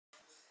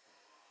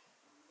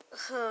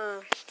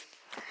Hello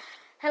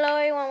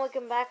everyone,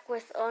 welcome back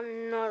with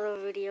another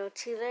video.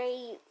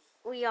 Today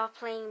we are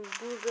playing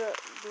Booga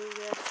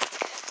Booga.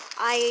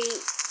 I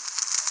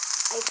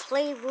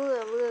played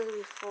Booga Booga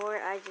before,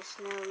 I just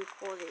never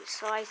recorded.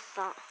 So I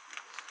thought,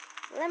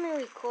 let me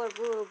record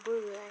Booga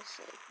Booga. I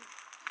said,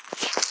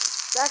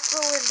 that's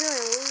what we're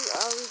doing. We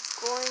are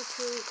going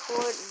to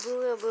record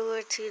Booga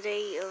Booga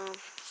today.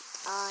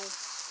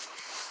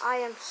 I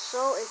am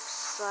so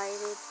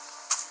excited.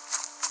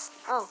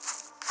 Oh.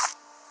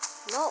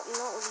 Nope,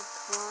 no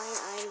decline.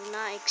 I do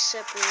not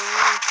accept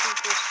random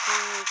people's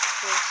friend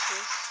requests.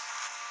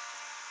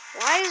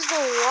 Why is the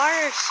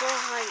water so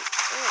high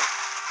up?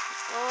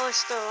 Oh,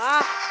 it's the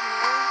rock,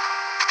 man.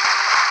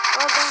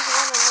 Oh, guys, I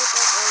want to make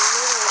like a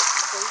little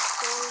base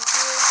over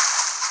here.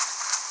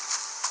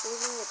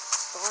 Getting it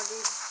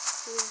started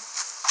here.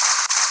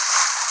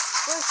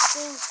 First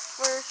things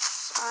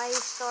first, I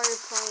started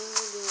playing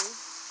the game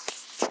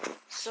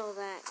so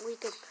that we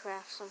could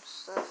craft some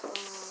stuff.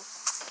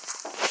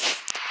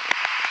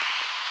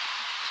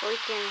 So we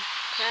can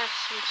craft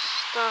some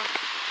stuff.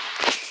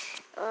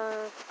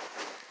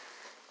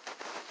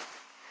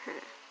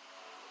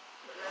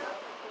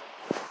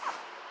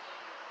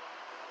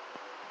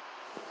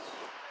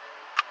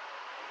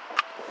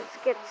 Let's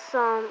get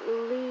some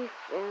leaf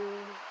and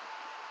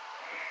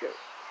shirt.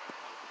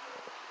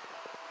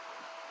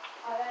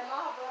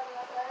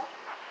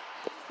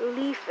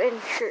 Leaf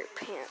and shirt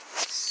pants.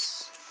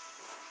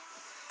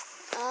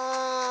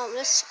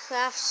 Let's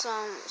craft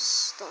some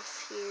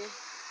stuff here.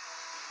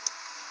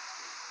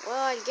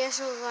 Well, I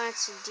guess we're going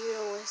to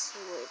deal with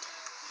wood.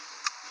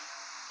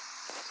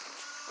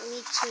 I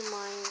need to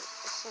mine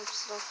some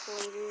stuff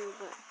later,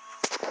 but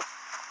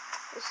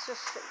let's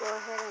just go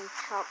ahead and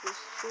chop this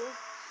tree.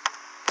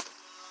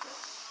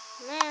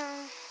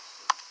 Now,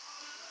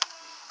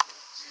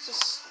 let's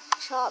just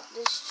chop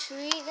this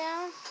tree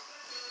down.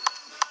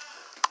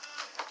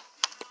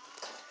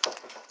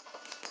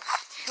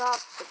 Chop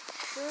the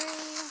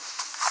tree.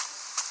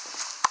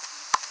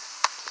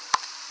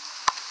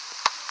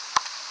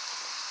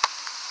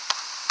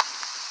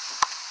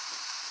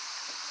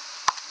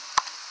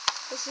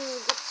 Let's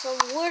get some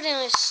wood and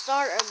let's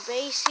start a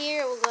base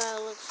here. We're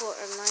gonna look for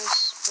a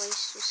nice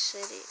place to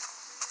set it.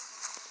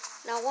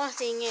 Now, one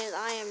thing is,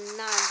 I am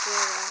not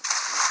good at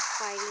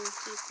fighting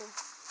people.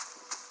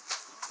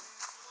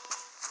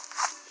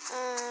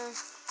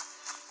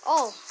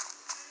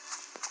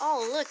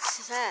 Oh, look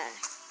at that.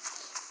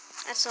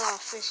 That's all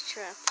fish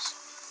traps.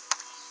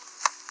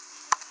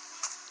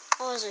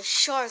 Oh, there's a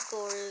shark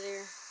over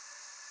there.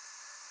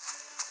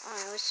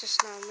 Alright, let's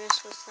just not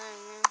mess with that,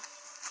 man.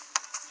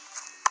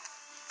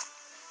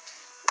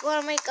 We're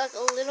gonna make like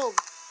a little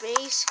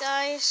base,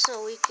 guys,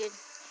 so we could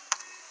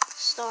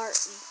start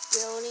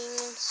building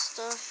and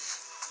stuff.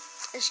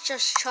 Let's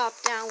just chop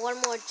down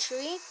one more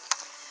tree,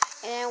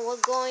 and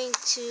we're going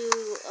to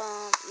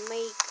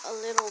make a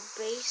little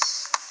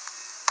base.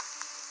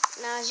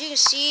 Now, as you can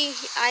see,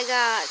 I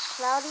got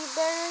cloudy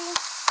berry,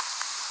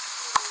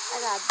 I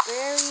got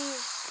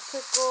berries,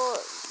 pickle,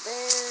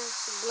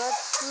 there's blood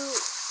fruit,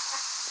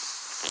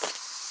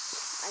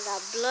 I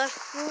got blood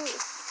fruit.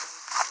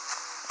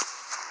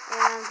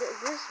 And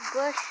this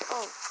bush,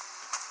 oh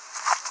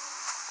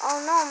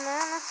no,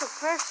 man, that's a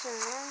person,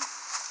 man.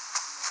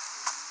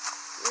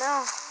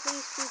 No,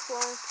 please people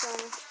don't kill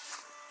me.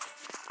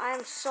 I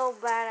am so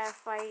bad at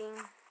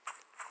fighting.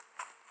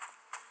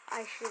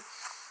 I should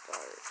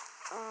start.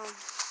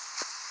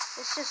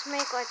 Let's just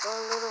make like a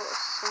little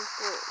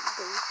simple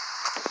base.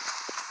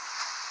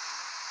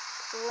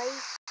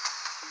 Place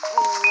a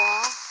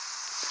wall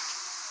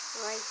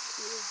right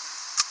here.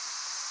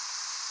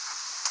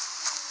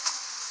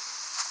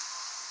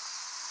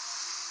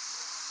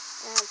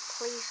 And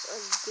place a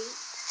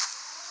gate,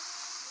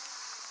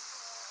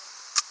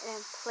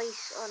 and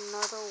place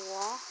another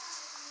wall.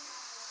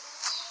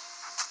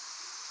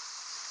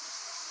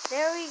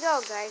 There we go,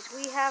 guys.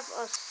 We have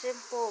a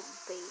simple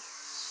base.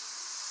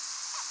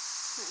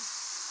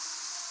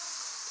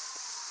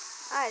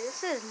 Alright,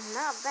 this is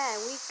not bad.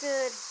 We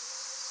could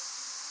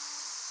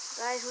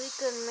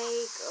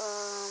make a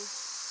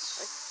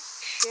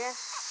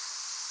chest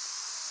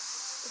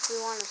if we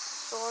want to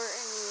store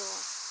any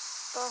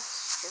stuff.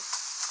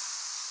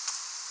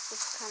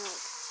 Just kind of.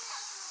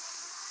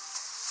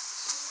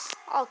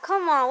 Oh,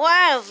 come on! What,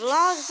 I have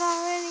vlogs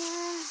already,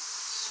 man?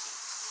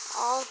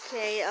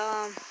 Okay,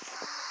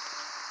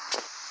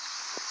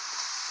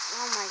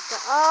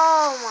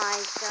 Oh my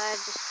god,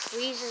 just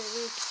freezes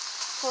me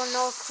for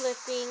no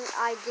clipping.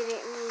 I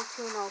didn't mean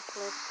to no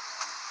clip.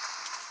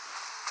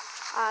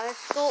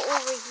 Let's go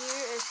over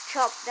here and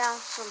chop down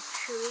some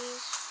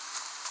trees.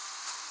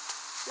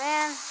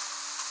 Man,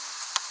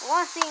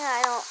 one thing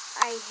I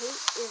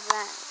hate is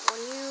that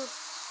when you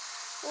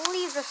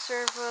leave the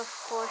server, of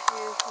course,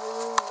 you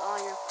lose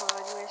all your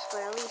progress,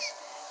 but at least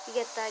you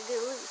get that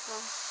good loot,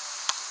 huh?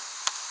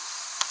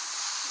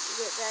 You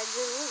get that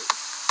good loot.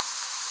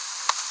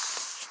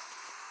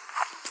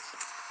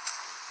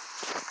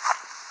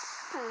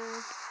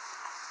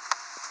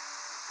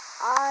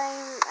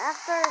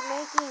 After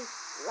making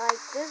like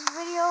this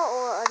video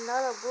or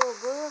another Booga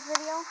Booga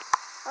video,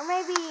 or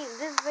maybe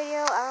this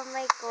video I'll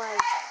make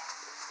like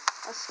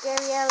a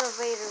scary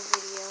elevator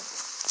video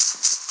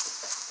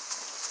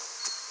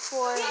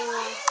for the.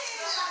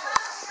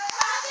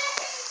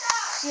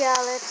 So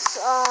yeah, let's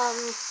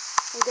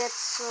get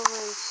some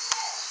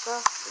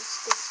stuff. Let's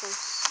get some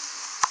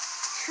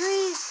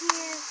trees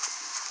here.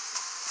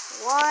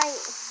 Why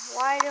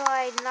do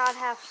I not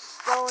have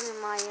stone in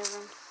my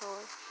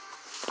inventory?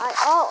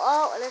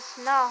 Let's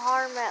not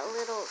harm that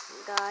little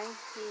guy.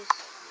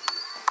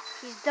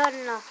 He's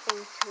done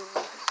nothing to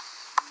us.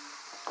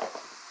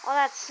 Oh,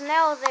 that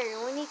snail there.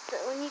 We need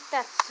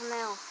that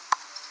snail.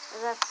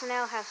 That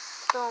snail has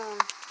stone.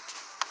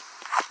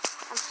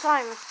 I'm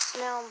sorry, Mr.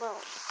 Snail,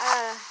 but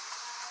I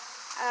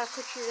gotta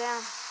put you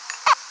down.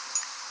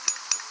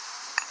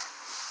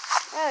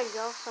 There you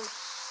go, some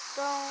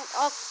stone.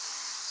 Oh,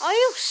 are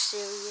you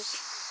serious?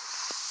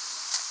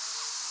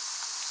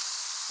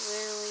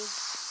 Really?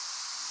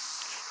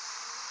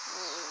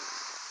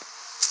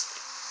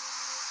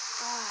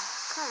 Oh,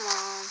 come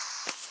on.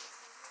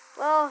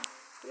 Well,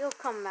 you'll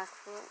come back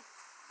for it.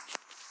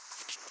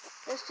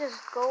 Let's just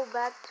go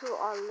back to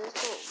our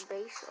little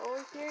base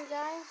over here,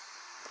 guys.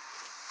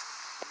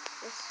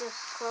 Let's just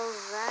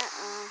close that.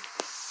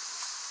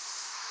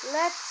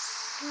 Let's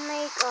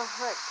make a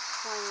hut.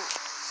 Why not?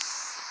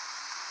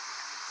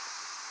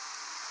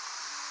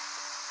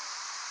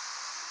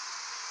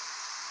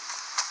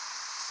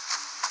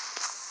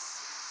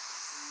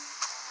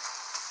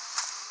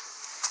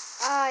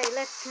 Alright,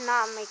 let's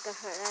not make a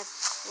hut.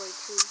 That's way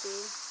too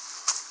big.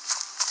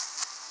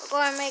 We're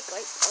going to make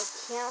like a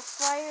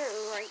campfire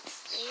right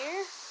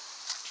here.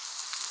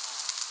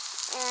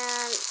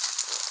 And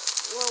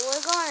what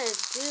we're going to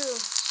do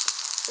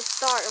is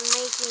start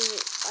making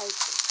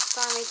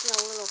a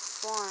little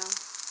farm.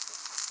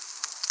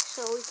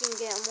 So we can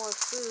get more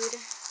food.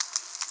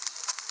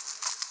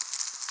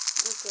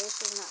 Okay,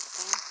 this is not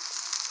fun.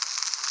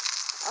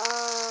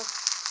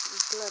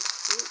 Blood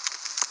fruit.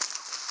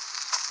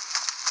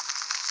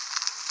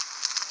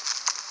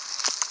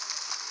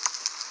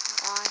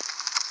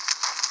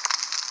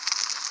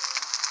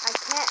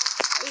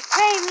 Are you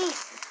kidding me?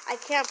 I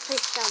can't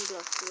place down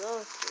blood fruit.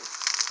 Okay.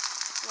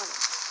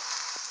 Whatever.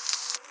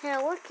 Yeah,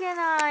 what can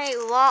I?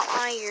 Raw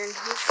iron.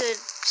 Who could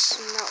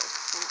smelt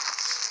that?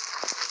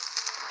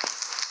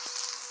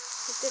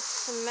 Who could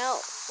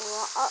smelt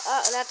raw?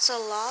 That's a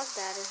log.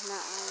 That is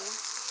not iron.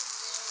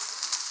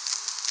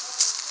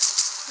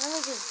 Let me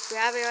just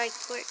grab it right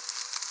quick.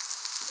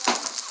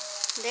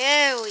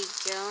 There we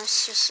go. It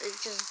just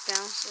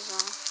bounces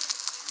off.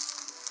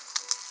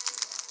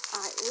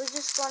 Alright, we're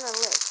just gonna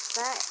let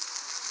that.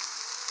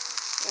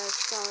 Yeah, we're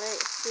just gonna let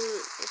it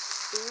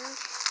soon.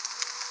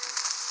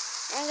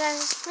 And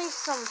guys, let's place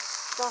some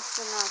stuff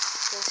in our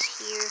chest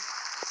here.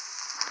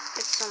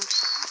 Get some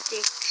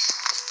sticks.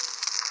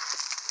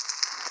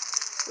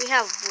 We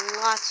have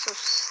lots of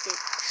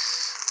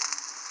sticks.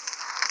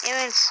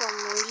 And some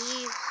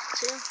leaves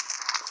too.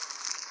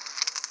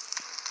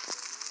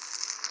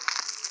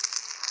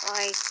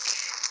 Like a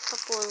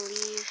couple of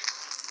leaves.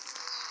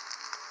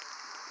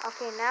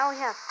 Okay, now we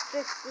have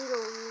 50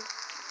 leaves.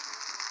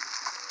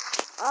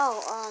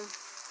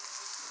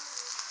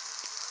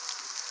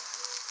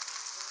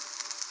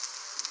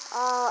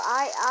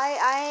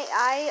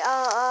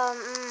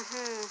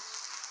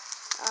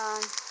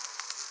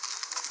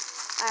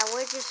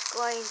 We're just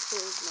going to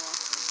ignore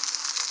him.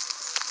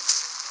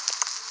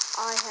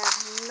 I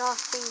have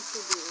nothing to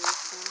do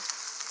with him.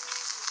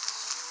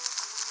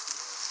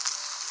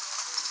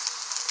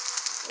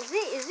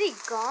 Is he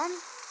gone?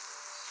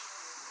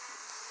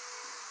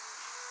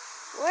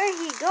 Where'd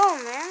he go,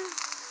 man?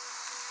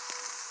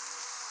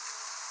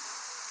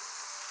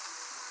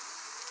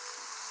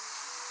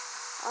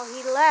 Oh,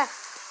 he left.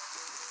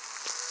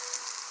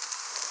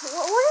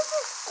 What is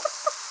this?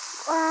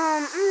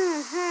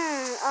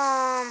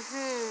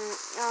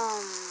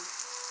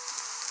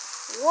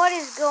 What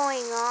is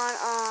going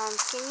on?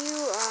 Can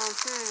you,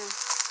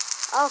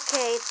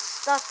 Okay, it's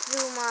stuck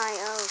through my,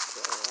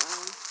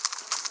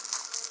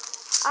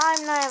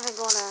 I'm not even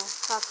gonna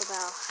talk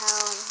about how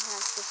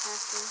that's just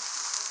happened.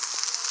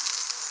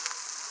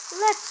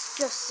 Let's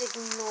just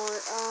ignore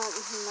it.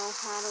 No,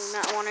 I do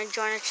not want to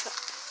join a chat.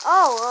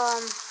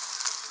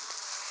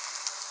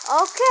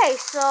 Okay,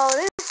 so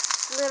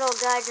this little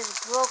guy just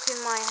broke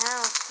in my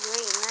house.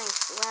 Great,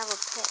 nice. We have a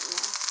pet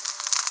now.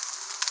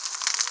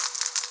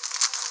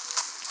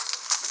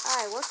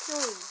 Alright, what can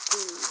we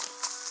do?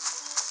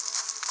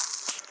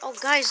 Oh,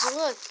 guys,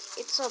 look.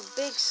 It's a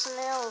big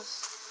snail.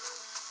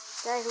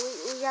 Guys,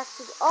 we have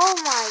to... Oh,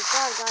 my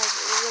God, guys.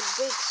 It's a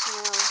big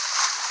snail.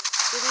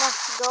 We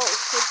must go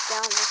take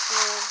down the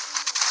snail.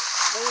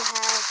 They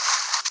have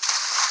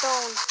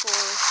stone for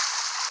us.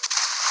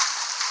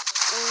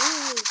 And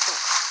we need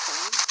that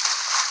stone.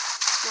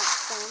 Not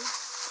stone.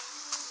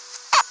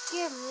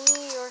 Give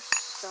me your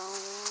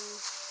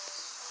stone.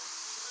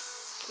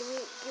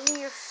 Give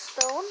me your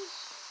stone,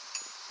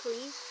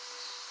 please.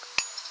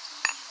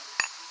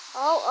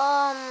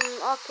 Oh,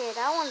 okay,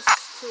 that one's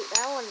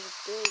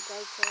big,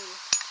 I tell you.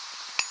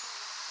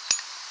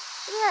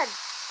 Yeah,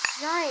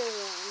 giant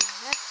one.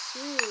 That's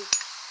huge.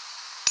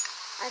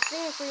 I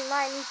think we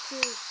might need to...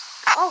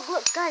 Oh,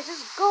 look, guys,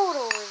 there's gold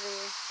over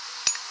there.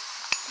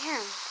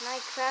 Damn, can I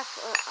craft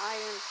an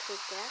iron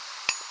pickaxe?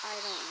 I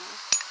don't know.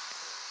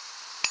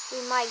 We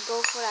might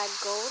go for that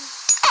gold.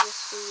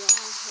 Yes, we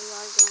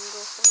are gonna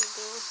go for the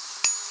gold.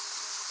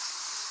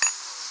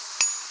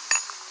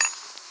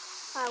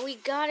 We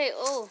got it.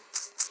 Oh,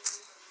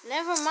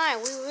 never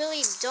mind. We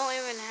really don't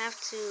even have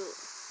to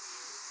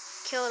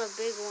kill the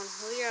big one.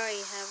 We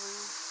already have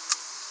one.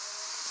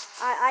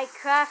 I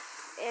craft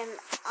an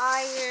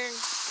iron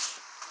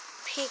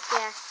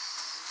pickaxe,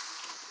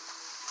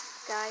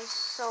 guys.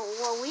 So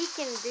what we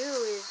can do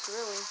is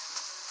really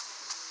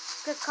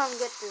could come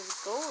get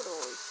this gold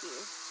over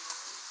here.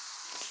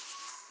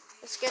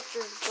 Let's get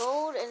this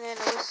gold and then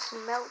we'll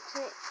smelt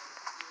it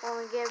when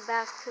we get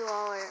back to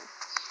our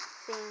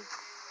thing.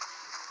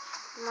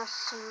 We must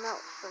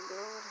smelt for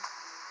gold.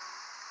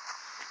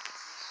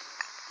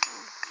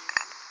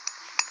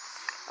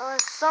 Oh,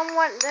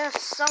 there's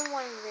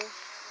someone there.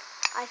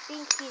 I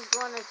think he's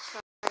gonna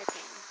try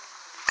again.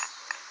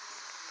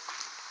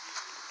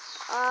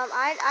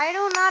 I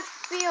do not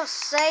feel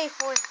safe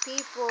with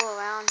people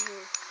around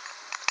here.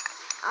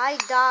 I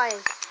die.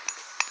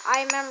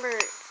 I remember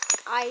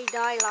I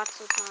die lots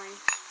of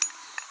times.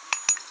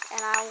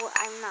 And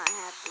I'm not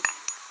happy.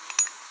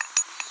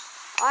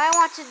 All I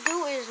want to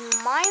do is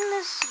mine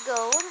this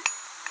gold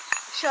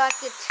so I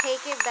could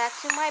take it back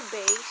to my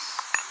base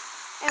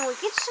and we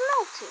could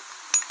smelt it.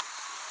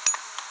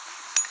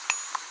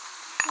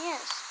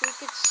 Yes, we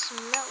could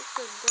smelt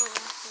the gold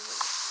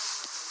afterwards.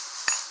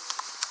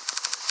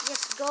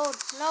 Yes, gold.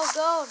 No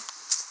gold.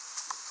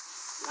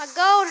 My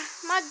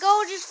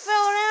gold just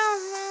fell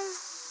down, man.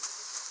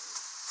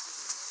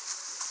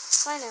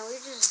 Fine now, we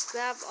just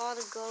grabbed all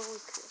the gold we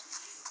could.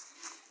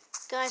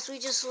 Guys, we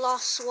just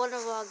lost one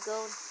of our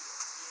gold.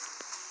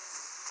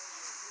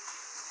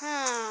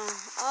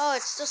 Oh,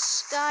 it's the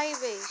sky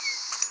base.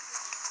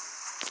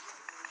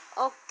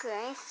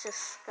 Okay, it's the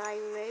sky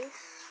base.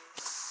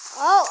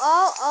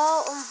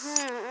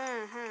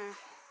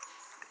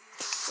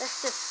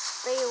 Let's just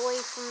stay away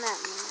from that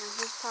man.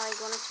 He's probably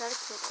gonna try to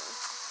kill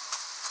us.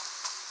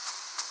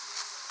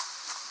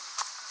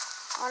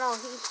 Oh no,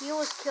 he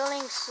was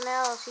killing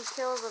snails. He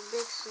kills a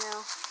big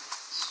snail.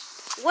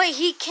 Wait,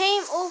 he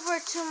came over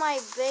to my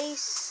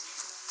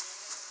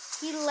base.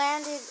 He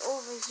landed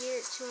over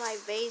here to my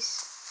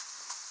base.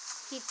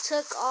 He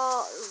took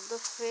all the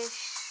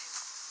fish.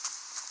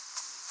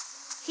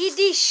 He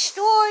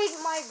destroyed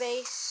my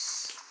base.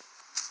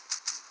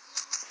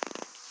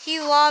 He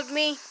robbed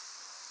me.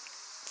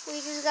 We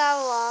just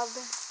got robbed.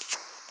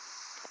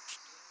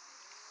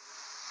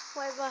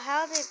 Wait, but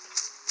how did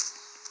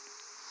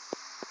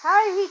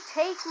he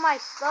take my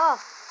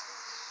stuff?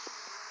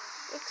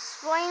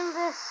 Explain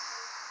this.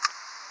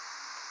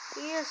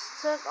 He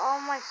just took all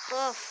my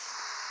stuff.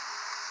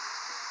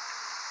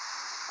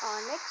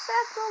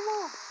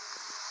 Unacceptable.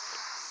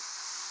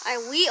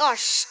 We are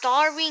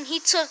starving. He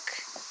took...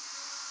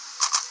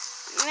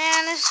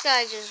 Man, this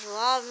guy just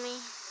robbed me.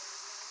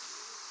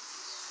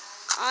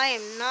 I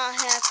am not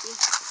happy.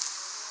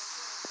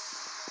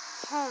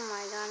 Oh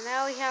my god,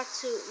 now we have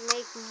to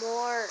make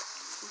more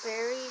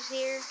berries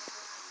here.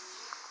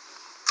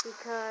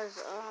 Because,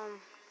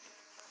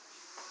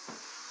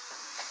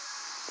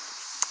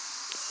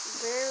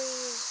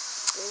 berries.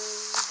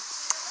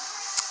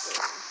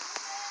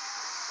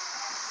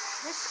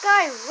 This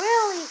guy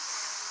really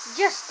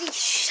just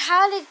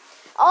decided.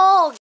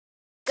 Oh,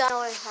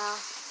 God, how.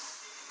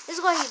 This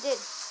is what he did.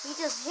 He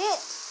just hit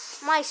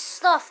my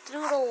stuff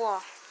through the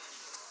wall.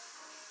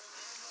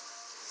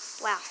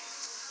 Wow.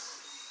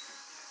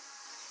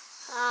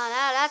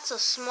 That's a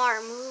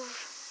smart move.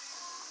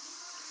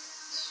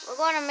 We're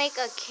going to make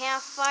a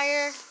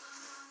campfire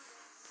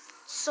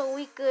so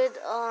we could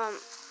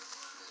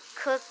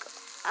cook.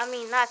 I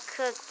mean, not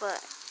cook,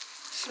 but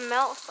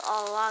smelt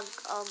a log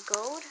of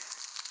gold.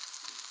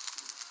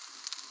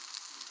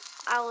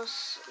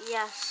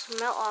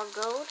 Smelt our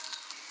gold.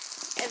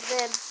 And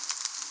then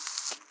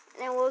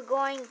we're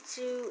going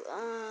to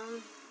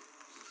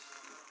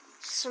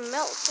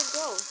smelt the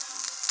gold.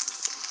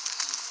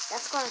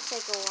 That's going to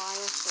take a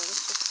while, so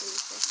let's just leave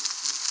it.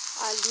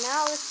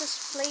 Now let's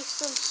just place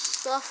some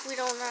stuff we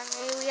don't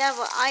need. We have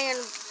an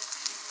iron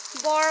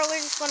bar. We're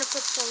just going to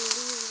put some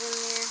leaves in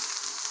there.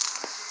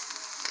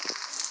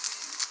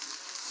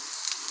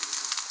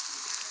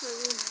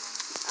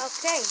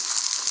 Okay.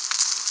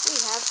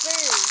 We have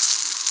berries.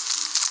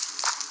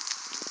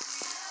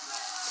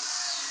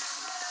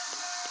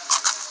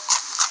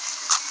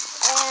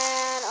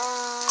 And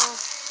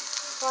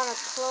gonna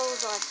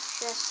close our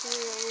chest here.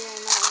 We do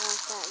not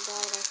want that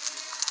guy to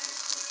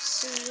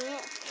see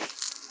it.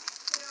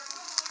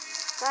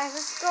 Guys,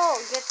 let's go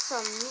get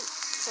some meat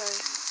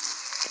first.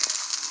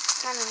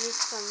 Kind of need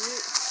some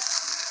meat.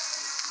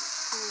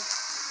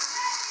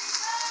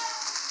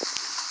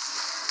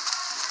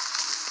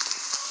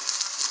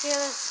 Here,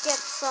 let's get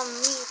some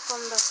meat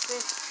from the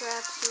fish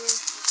traps here.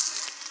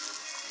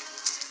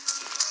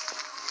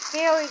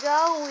 Here we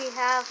go. We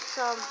have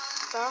some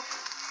stuff.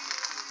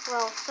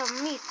 Well,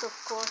 some meat, of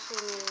course. We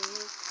need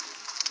meat.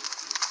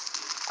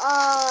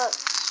 A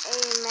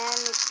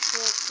magnetic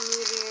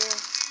meteor.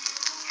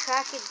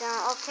 Track it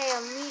down. Okay,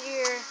 a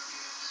meteor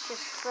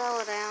just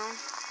fell down.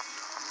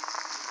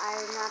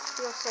 I do not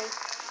feel safe.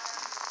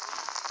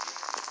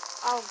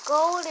 Our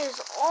gold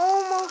is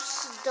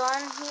almost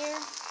done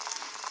here.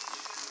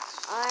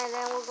 Alright,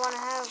 then we're gonna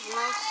have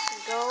nice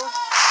gold.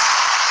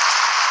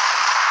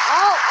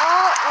 Oh,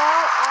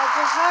 I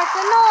just heard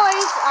the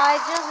noise. I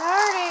just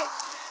heard it.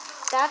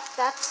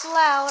 That's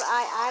loud.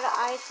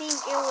 I think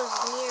it was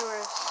near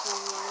us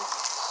somewhere.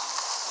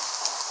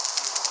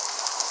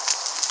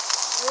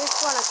 We're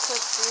just gonna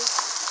click this.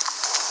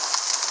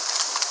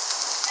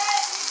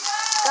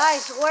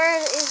 Guys,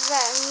 where is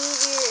that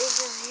meteor? It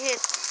just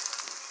hit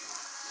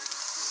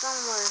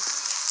somewhere.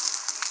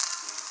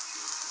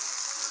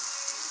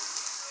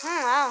 I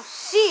don't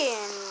see it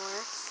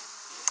anywhere.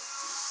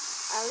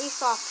 At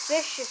least our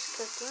fish is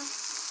cooking.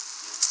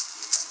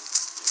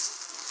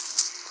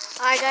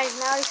 Alright guys,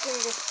 now we can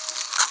just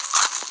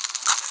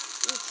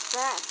eat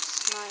that.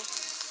 Nice.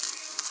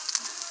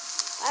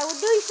 We're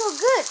doing so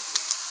good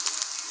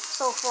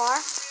so far.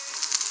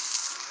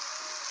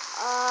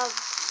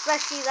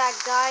 Especially that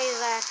guy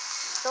that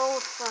stole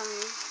from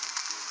me.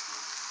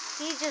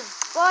 He just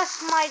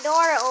bust my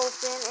door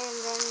open and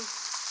then...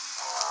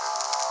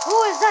 Who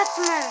is that,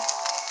 man?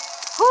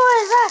 Who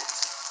is that?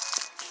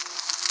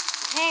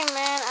 Hey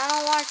man, I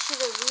don't want you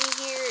to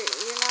be here.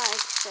 You're not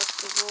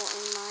acceptable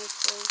in my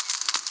place.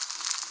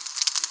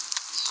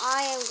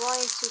 I am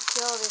going to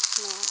kill this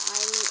man.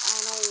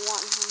 I don't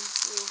want him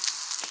here.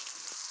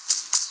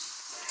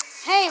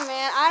 Hey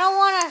man, I don't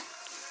want to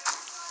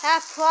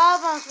have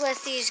problems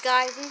with these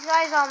guys. These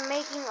guys are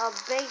making a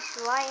base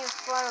right in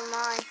front of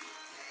my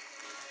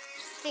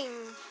thing.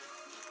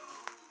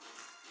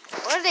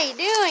 What are they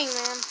doing,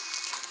 man?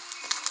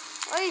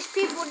 What are these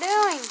people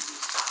doing?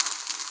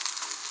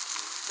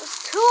 There's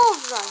two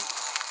of them.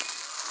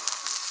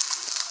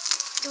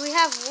 Do we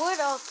have wood?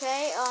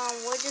 Okay,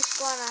 we're just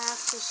gonna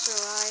have to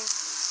survive.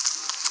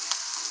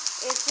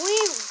 If we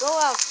go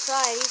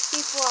outside, these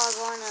people are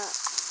gonna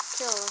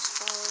kill us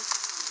probably.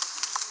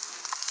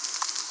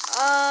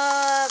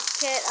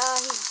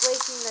 He's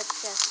breaking the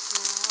chest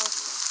now.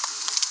 Okay.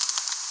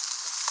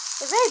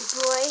 If they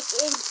break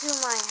into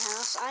my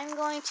house, I'm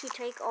going to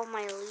take all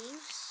my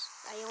leaves.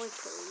 I only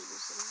put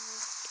leaves in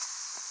here.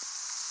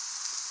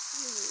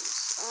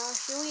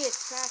 Should we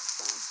attract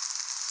them?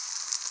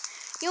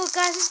 Yo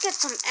guys, let's get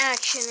some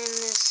action in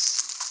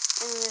this,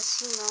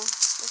 you know.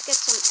 Let's get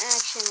some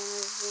action in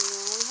this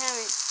video.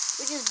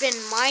 We've just been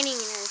mining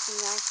and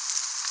everything, guys.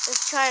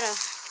 Let's try to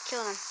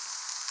kill them.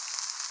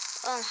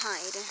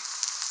 Hide.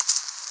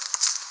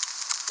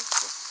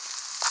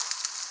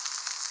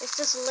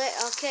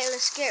 Okay,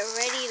 let's get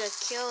ready to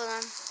kill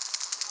them.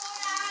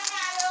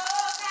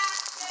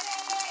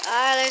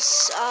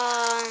 Let's,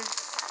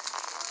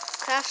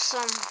 craft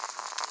some.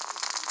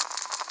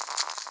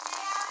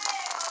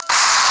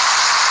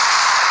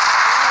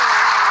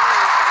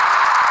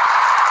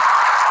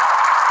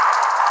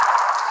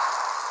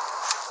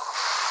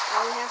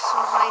 We have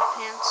some hide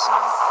pants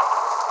on.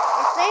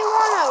 If they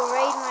want to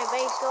raid my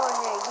base, go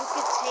ahead. You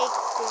could take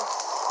this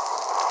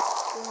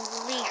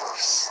leaf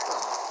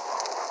stuff.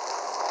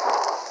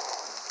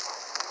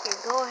 Okay,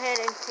 go ahead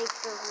and take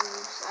the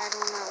leaves. I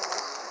don't know.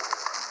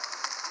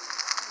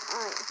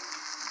 Alright.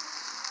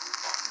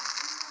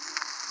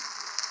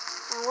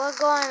 And we're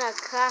going to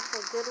craft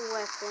a good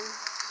weapon.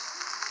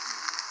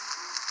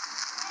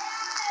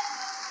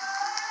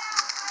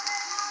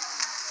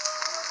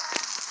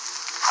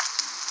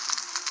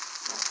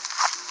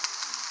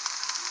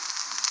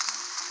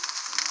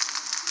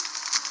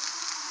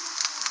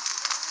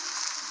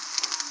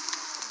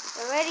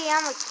 Already,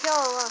 I'm gonna kill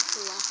a lot of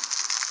you.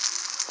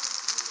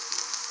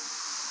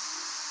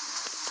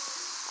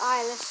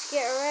 Alright, let's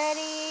get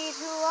ready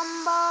to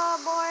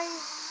rumble,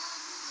 boys.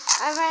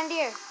 I've ran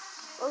here.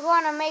 We're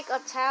going to make a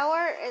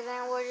tower, and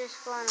then we're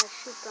just going to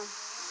shoot them.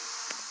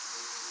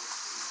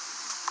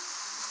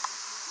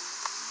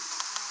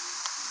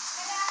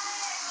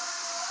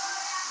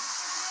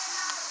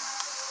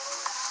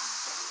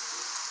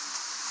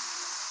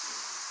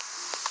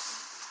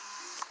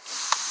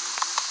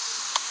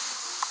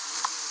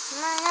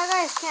 Man, you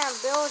guys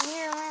can't build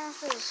here, man.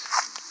 This is...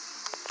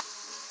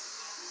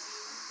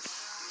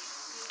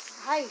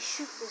 How you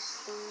shoot this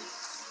thing?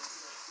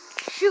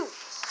 Shoot!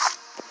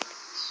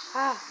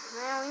 Ah,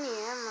 man, we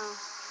need ammo.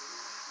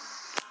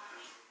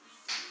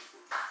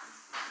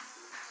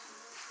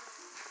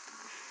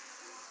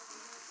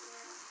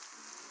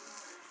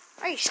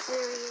 Are you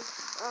serious?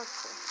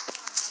 Okay.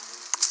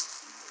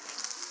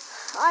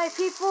 Alright,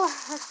 people,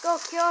 let's go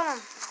kill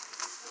them.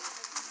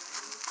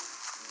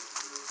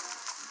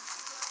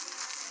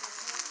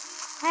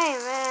 Hey,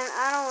 man,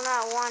 I do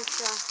not want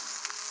y'all.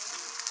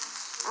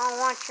 I don't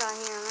want y'all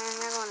here, man.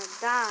 You're gonna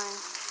die.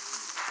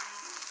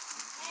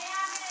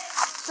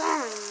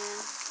 Sorry, man.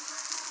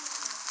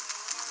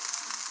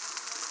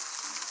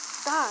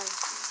 Die.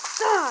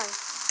 Die.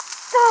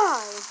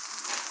 Die.